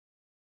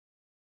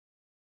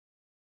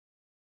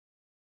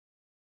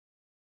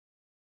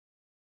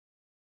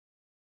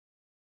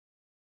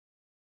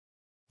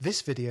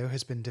This video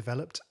has been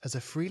developed as a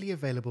freely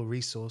available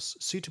resource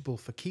suitable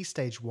for Key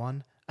Stage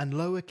 1 and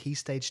lower Key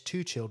Stage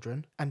 2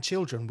 children and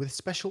children with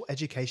special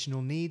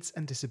educational needs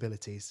and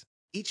disabilities.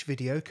 Each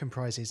video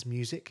comprises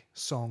music,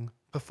 song,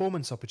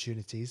 performance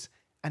opportunities,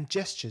 and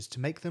gestures to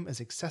make them as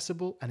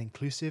accessible and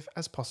inclusive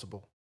as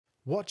possible.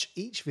 Watch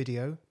each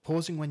video,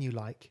 pausing when you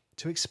like,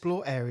 to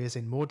explore areas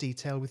in more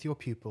detail with your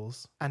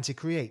pupils and to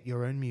create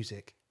your own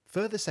music.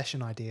 Further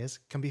session ideas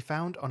can be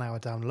found on our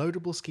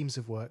downloadable schemes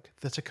of work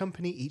that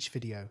accompany each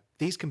video.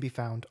 These can be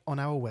found on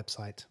our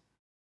website.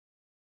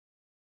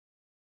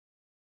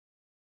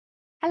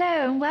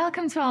 Hello and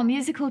welcome to our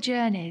musical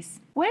journeys.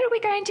 Where are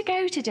we going to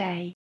go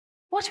today?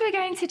 What are we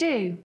going to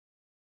do?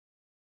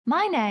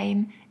 My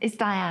name is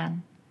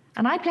Diane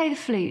and I play the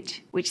flute,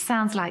 which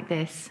sounds like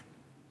this.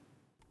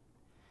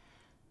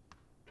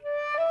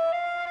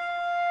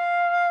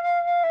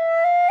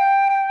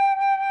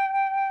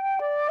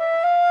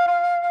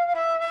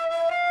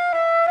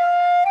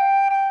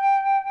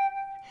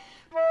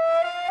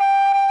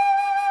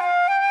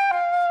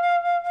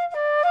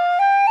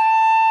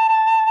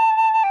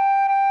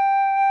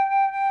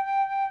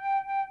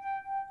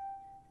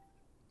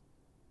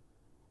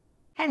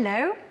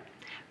 Hello,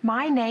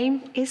 my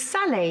name is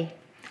Sally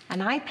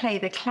and I play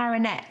the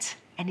clarinet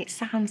and it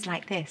sounds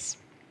like this.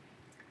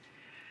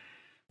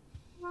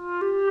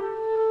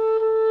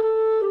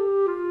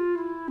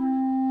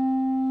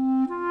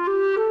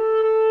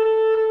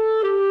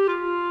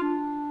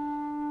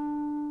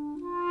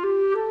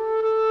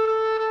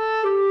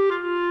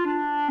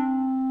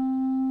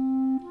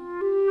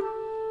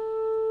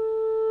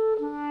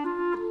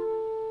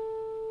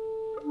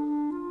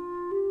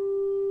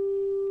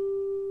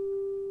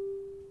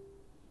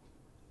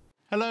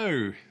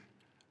 Hello,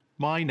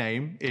 my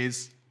name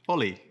is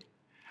Ollie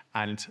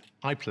and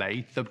I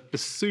play the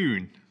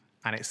bassoon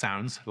and it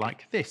sounds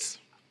like this.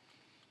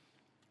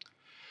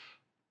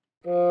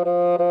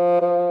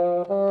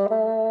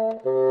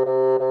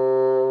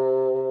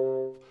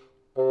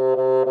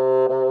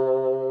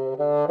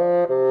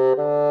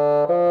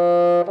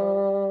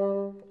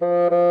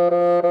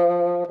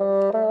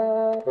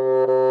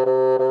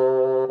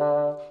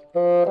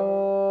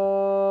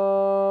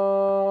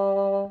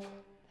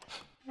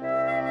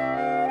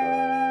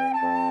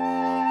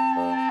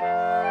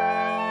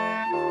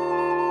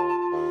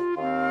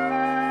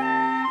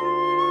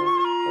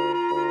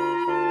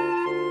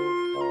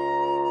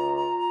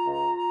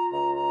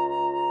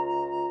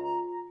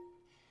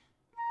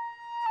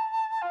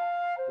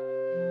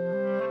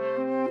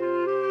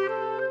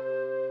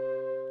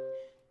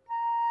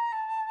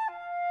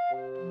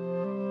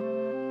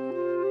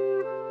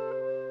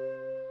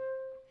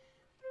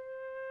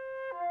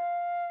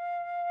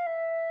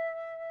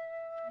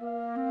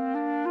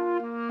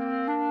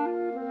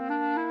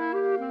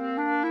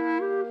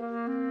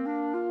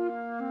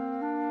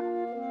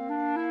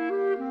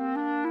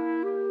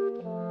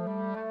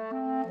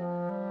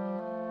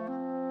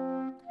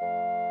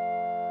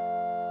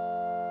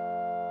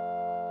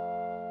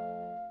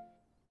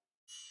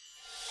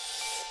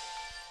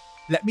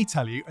 Let me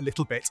tell you a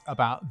little bit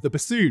about the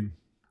bassoon.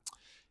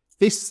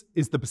 This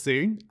is the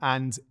bassoon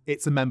and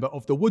it's a member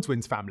of the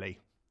woodwind family.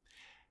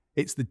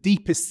 It's the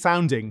deepest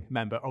sounding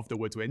member of the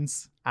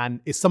woodwinds and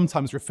is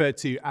sometimes referred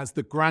to as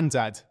the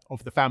granddad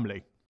of the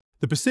family.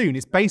 The bassoon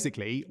is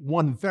basically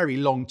one very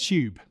long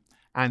tube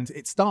and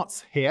it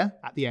starts here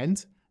at the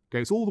end,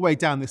 goes all the way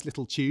down this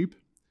little tube,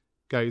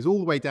 goes all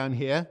the way down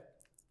here.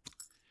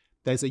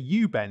 There's a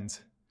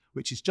U-bend,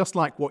 which is just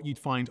like what you'd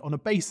find on a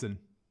basin.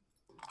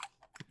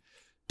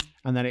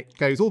 And then it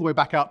goes all the way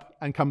back up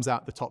and comes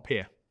out the top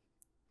here.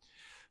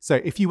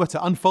 So if you were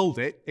to unfold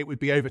it, it would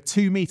be over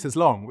 2 meters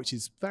long, which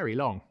is very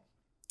long.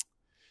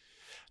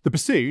 The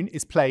bassoon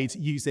is played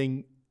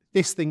using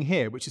this thing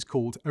here, which is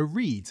called a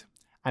reed.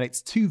 And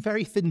it's 2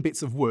 very thin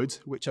bits of wood,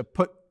 which are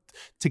put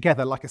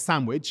together like a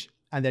sandwich,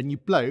 and then you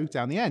blow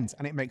down the end,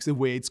 and it makes a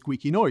weird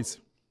squeaky noise.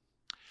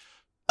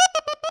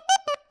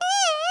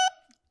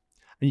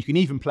 And you can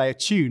even play a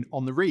tune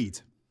on the reed.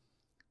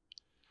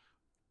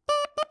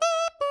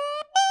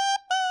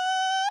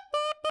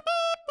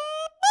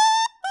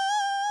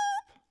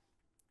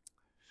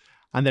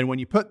 And then when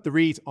you put the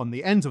reed on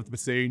the end of the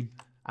bassoon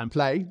and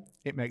play,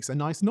 it makes a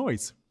nice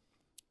noise.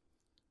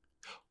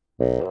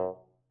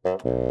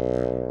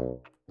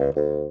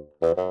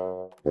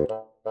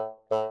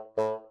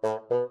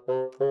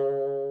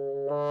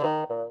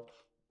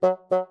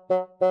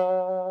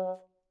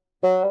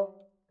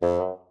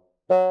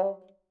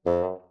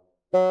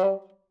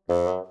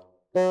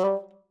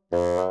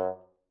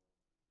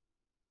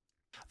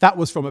 That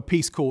was from a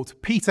piece called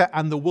Peter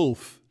and the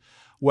Wolf,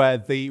 where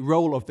the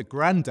role of the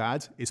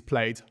granddad is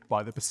played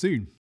by the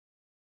bassoon.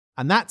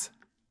 And that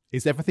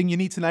is everything you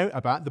need to know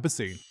about the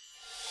bassoon.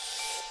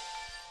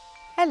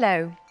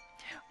 Hello,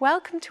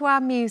 welcome to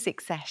our music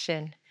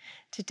session.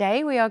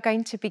 Today we are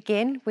going to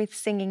begin with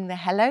singing the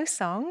Hello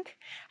song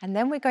and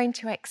then we're going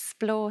to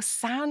explore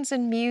sounds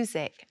and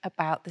music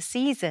about the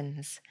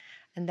seasons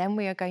and then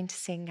we are going to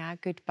sing our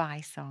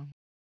goodbye song.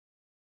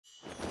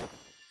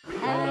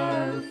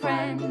 Hello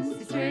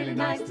friends, it's really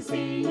nice to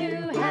see you.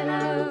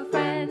 Hello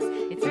friends,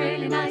 it's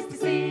really nice to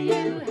see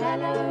you.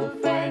 Hello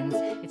friends,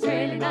 it's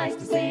really nice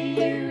to see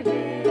you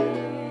here.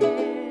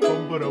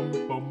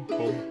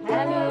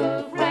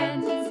 Hello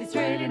friends, it's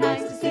really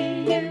nice to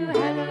see you.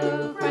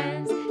 Hello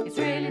friends, it's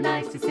really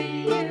nice to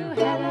see you.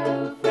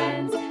 Hello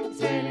friends,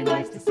 it's really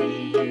nice to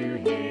see you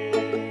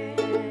here.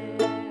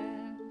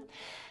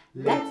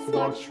 Let's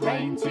watch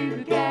rain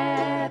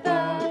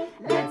together.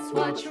 Let's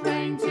watch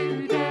rain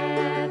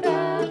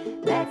together.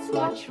 Let's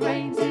watch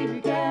rain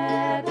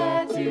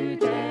together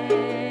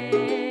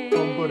today.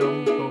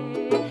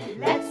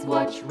 Let's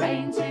watch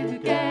rain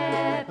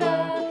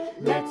together.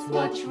 Let's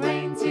watch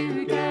rain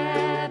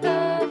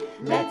together.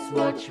 Let's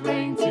watch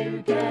rain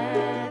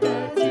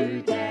together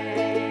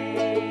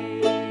today.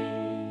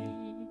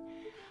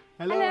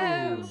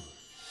 Hello.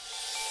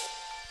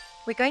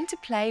 We're going to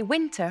play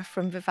Winter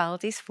from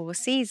Vivaldi's Four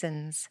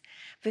Seasons.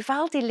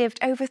 Vivaldi lived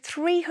over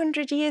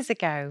 300 years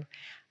ago,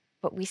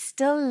 but we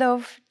still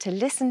love to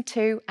listen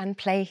to and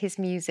play his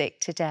music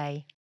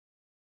today.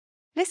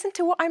 Listen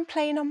to what I'm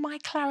playing on my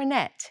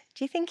clarinet.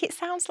 Do you think it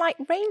sounds like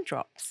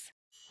raindrops?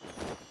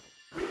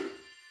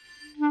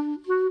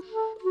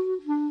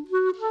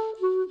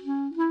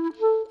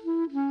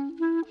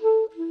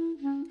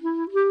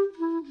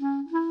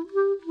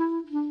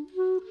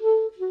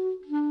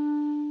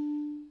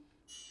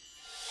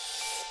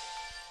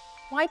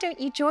 Why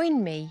don't you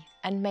join me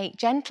and make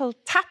gentle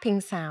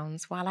tapping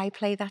sounds while I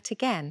play that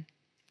again?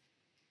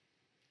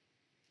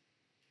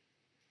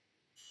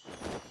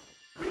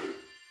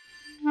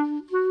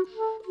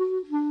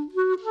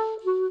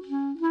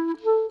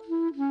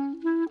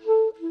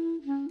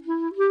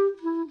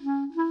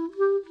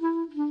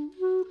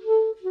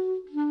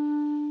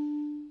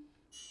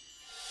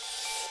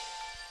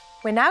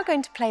 We're now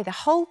going to play the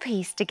whole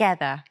piece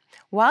together.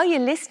 While you're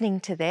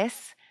listening to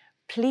this,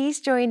 please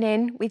join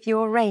in with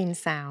your rain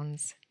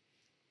sounds.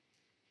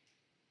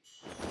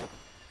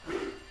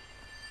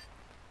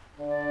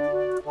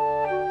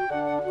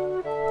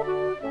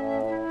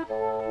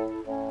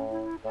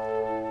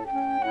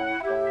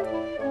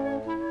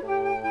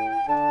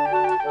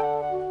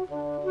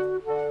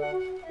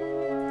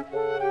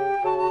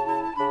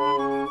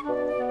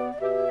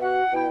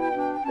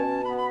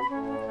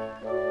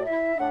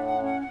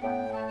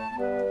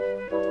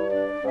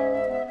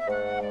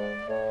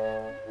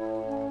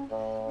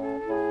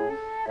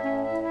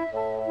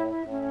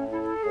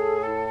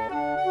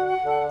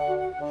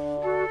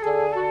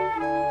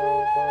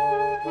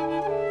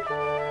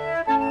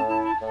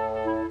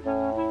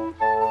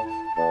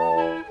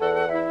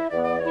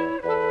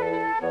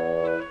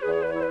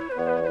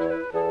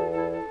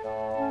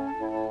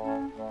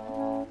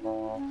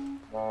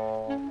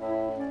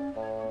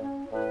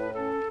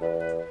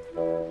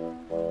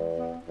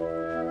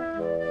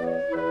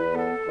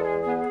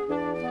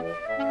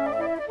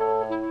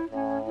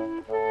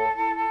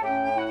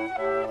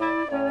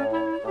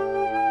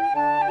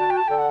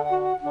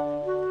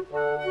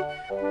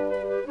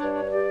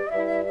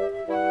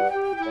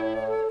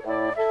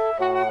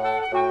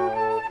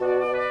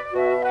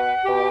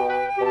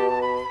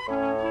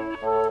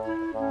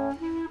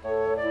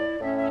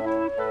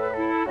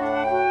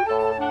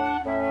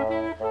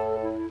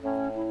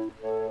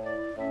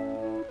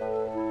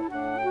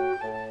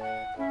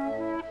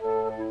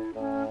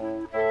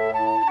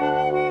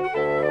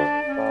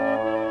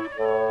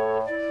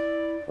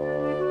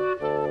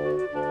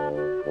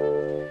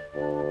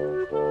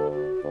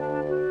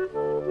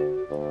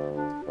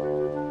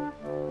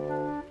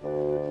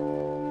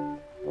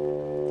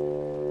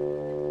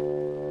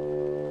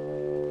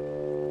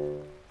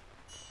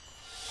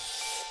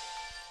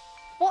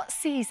 What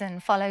season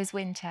follows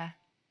winter?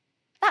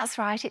 That's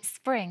right, it's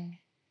spring.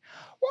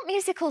 What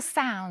musical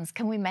sounds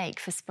can we make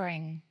for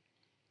spring?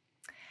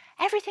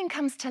 Everything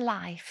comes to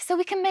life, so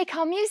we can make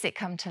our music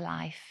come to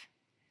life.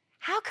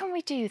 How can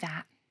we do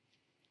that?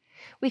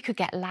 We could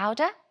get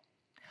louder,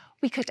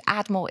 we could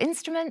add more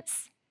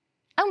instruments,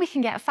 and we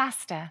can get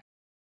faster.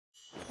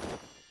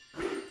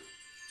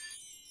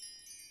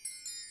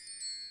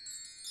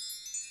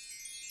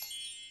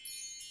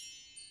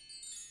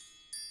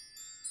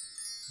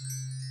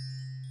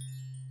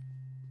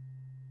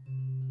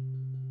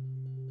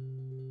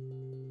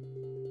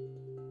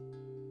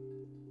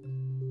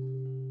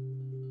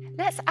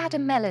 Let's add a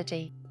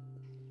melody.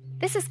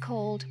 This is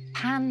called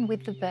Pan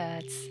with the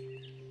Birds.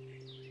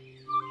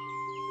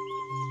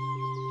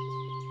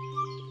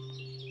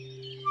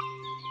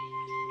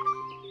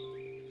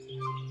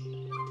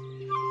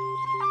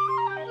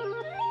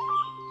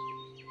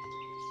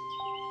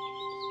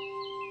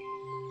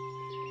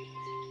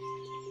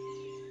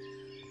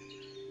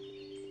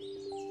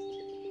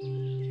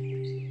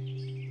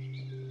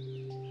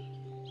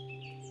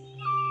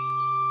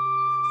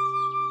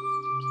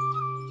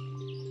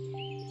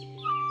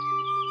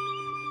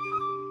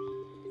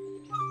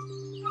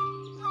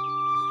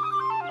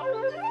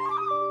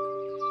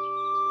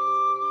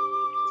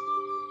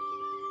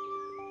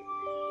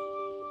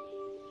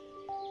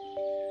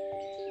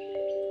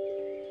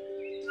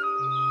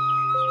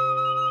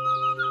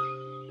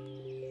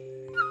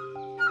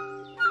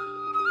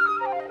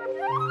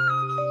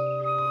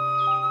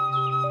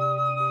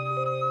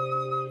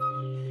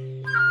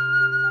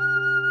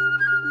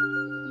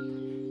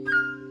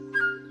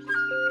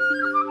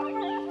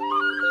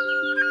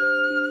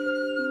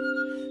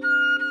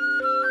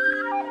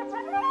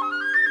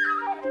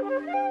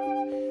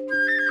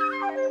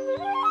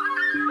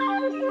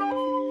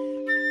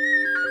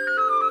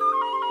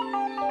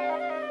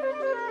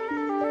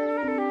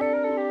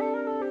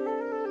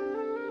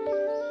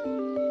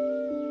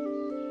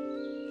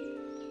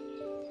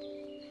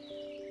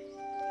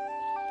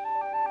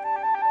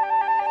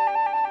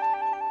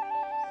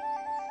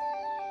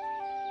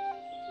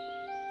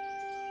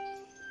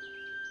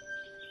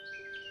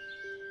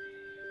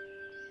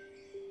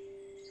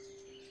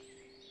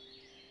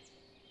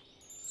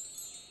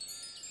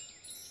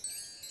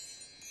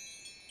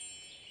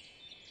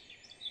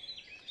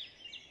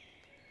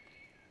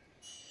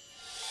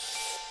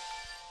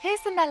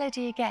 Here's the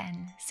melody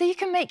again, so you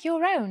can make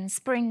your own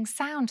spring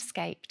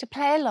soundscape to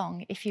play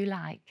along if you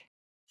like.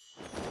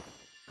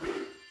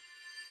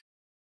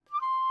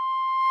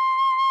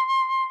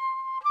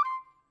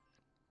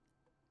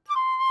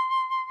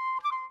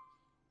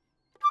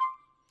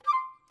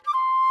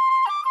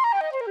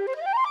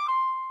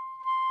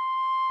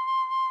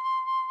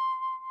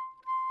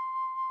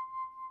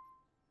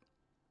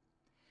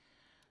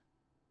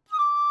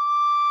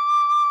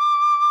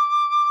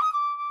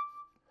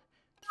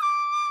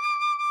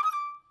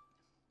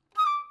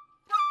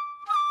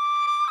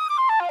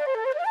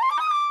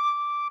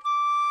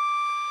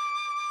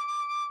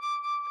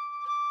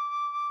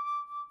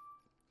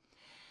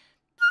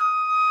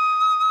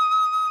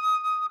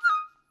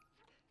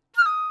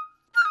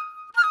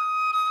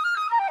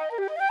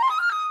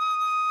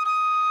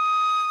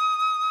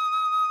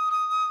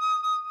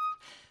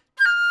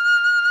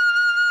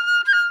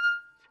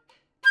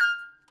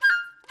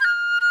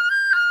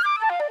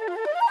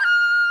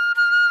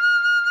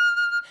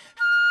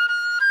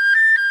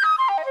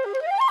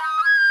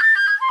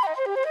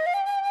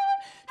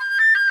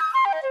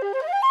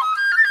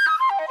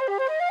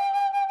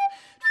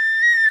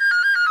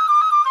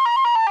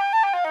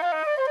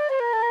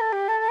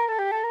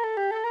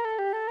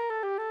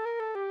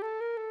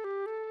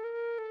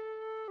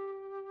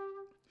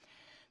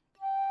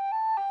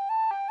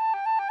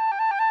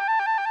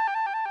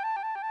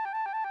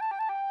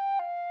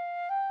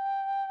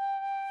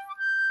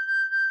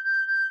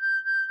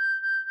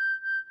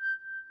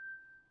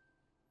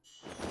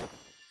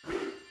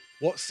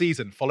 What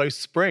season follows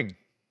spring?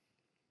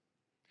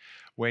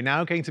 We're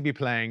now going to be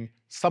playing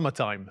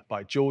Summertime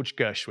by George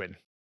Gershwin.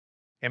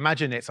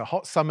 Imagine it's a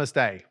hot summer's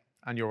day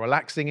and you're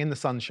relaxing in the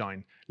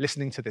sunshine,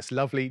 listening to this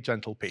lovely,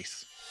 gentle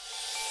piece.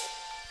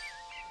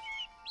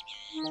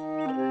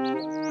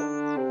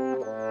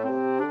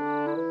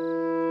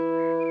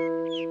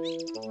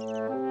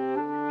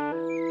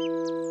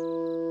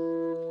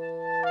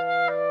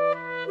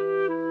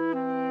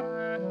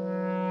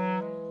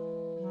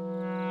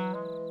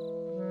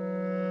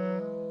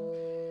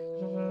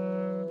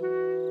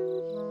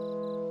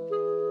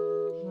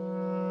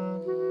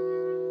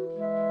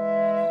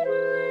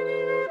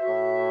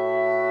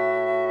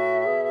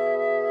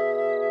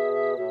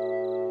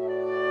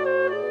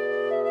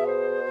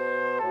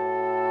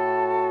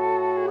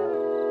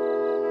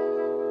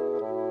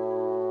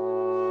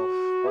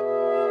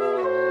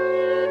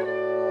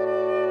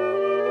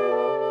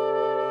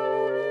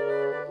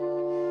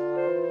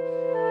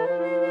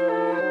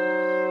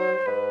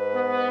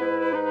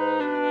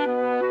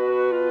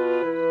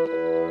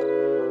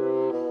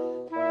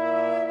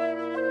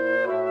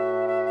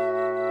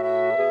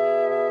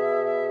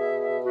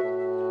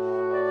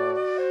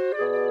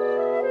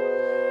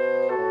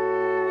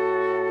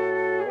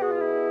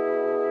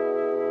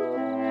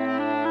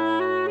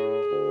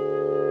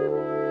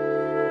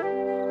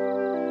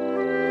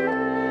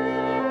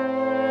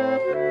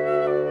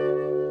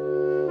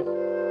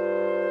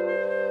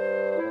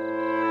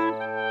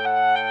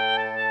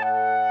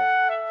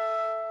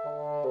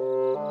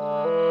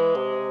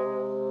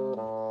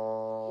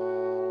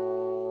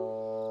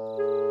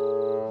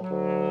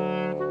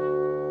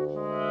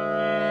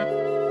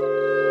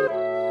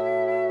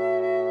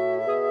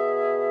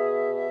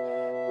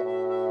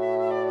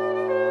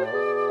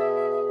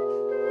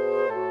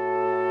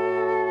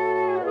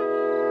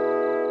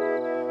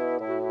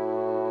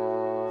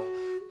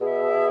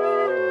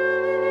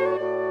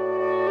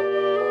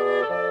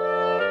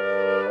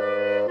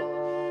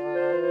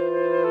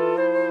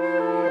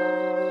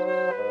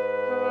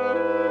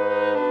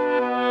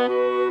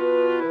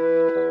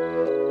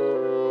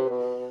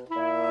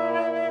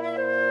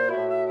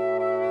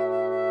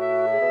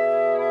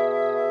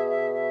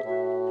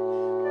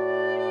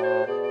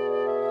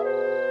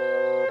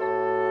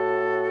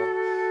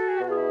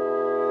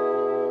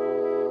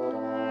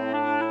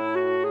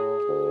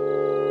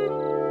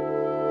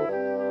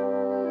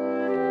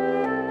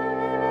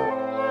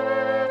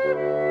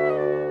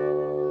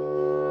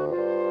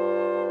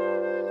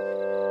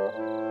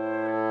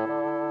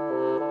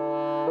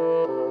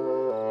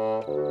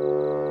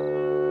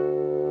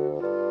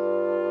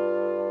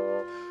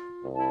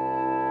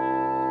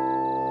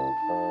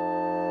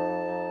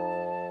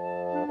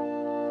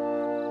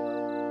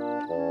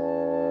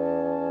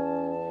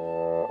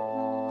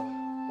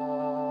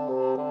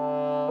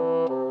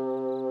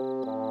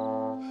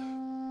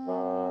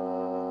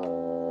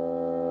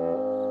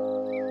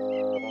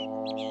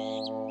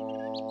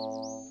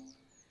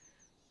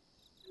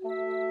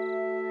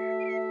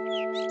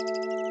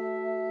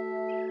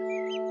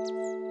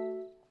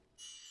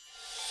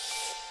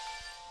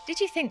 Did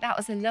you think that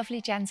was a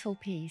lovely, gentle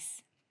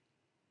piece?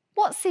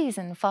 What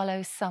season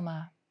follows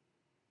summer?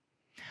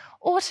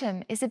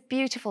 Autumn is a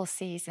beautiful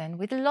season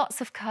with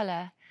lots of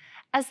colour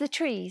as the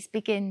trees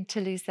begin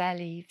to lose their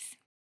leaves.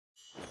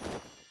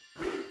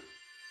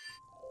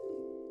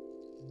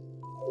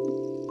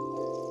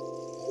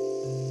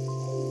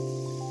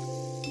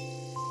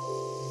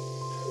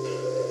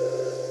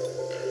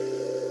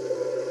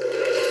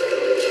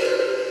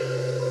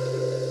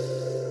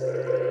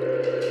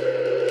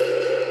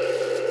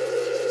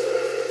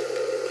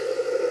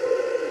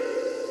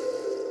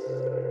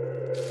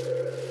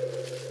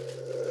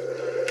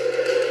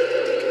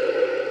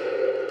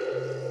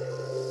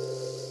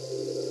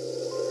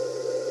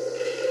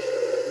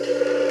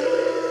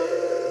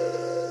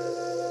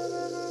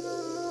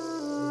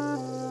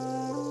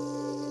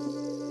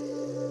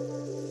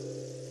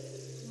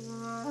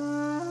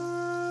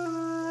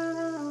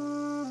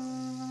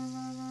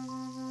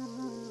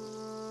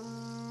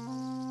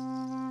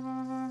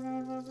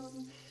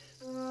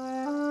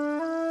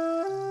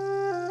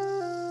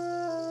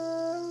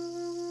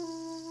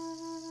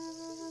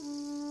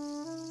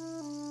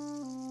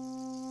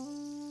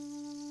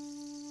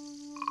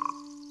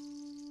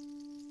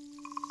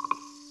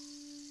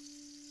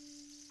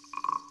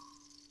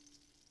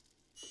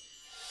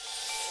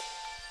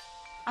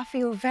 I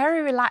feel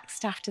very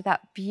relaxed after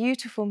that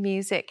beautiful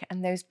music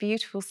and those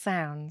beautiful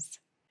sounds.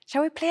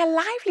 Shall we play a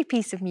lively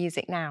piece of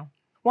music now?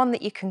 One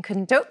that you can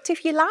conduct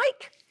if you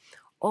like,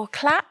 or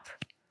clap,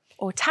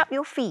 or tap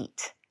your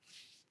feet.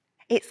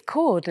 It's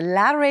called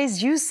La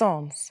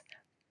Rejouissance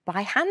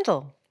by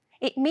Handel.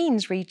 It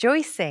means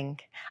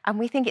rejoicing, and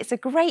we think it's a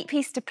great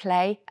piece to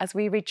play as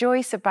we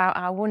rejoice about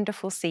our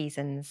wonderful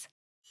seasons.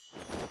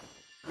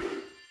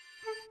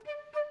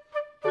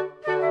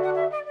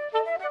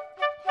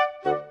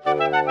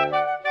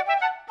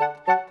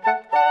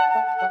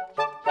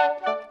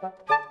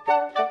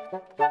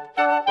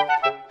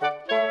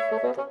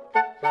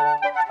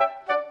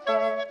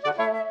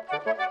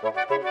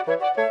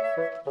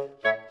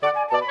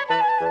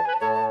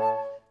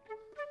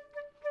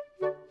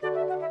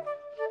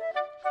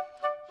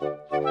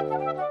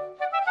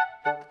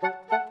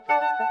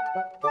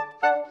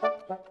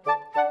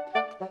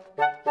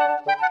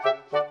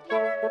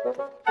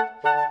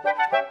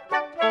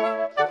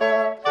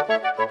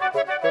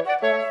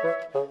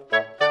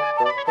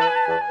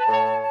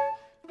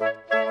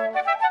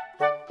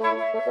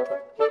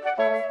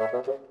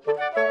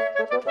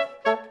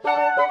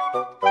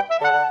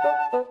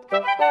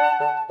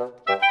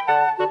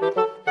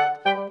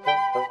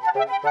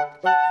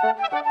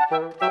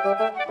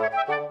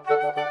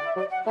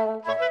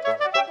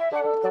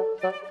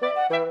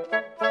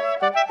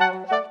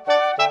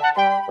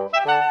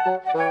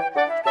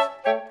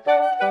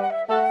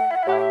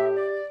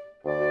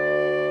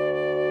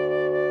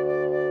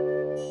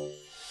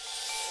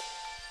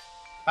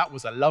 That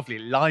was a lovely,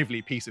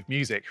 lively piece of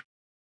music.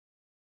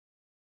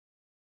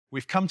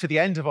 We've come to the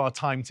end of our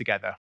time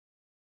together.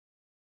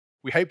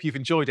 We hope you've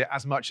enjoyed it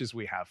as much as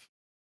we have.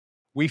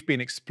 We've been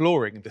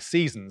exploring the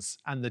seasons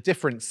and the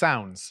different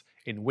sounds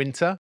in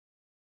winter,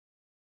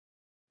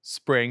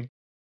 spring,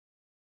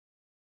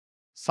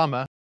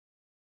 summer,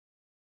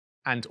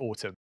 and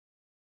autumn.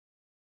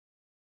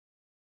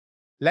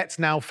 Let's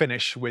now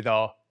finish with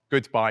our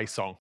goodbye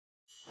song.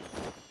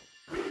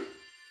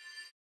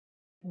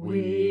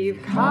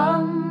 We've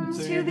come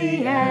to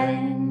the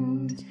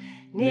end,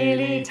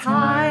 nearly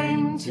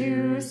time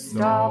to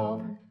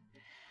stop.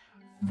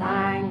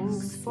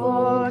 Thanks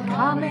for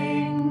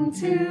coming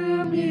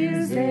to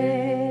music.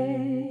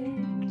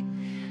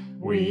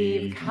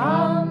 We've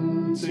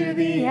come to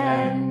the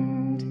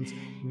end,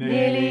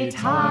 nearly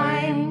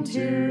time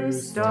to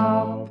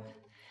stop.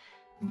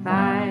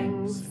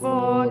 Thanks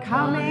for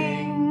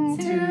coming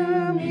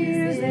to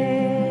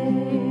music.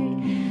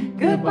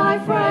 Goodbye,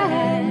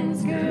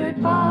 friends,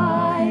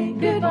 goodbye.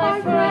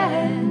 Goodbye,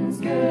 friends,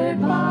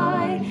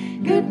 goodbye.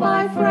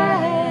 Goodbye,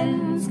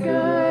 friends,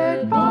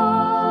 goodbye.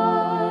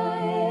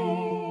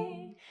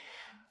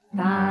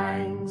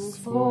 Thanks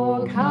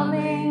for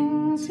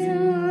coming to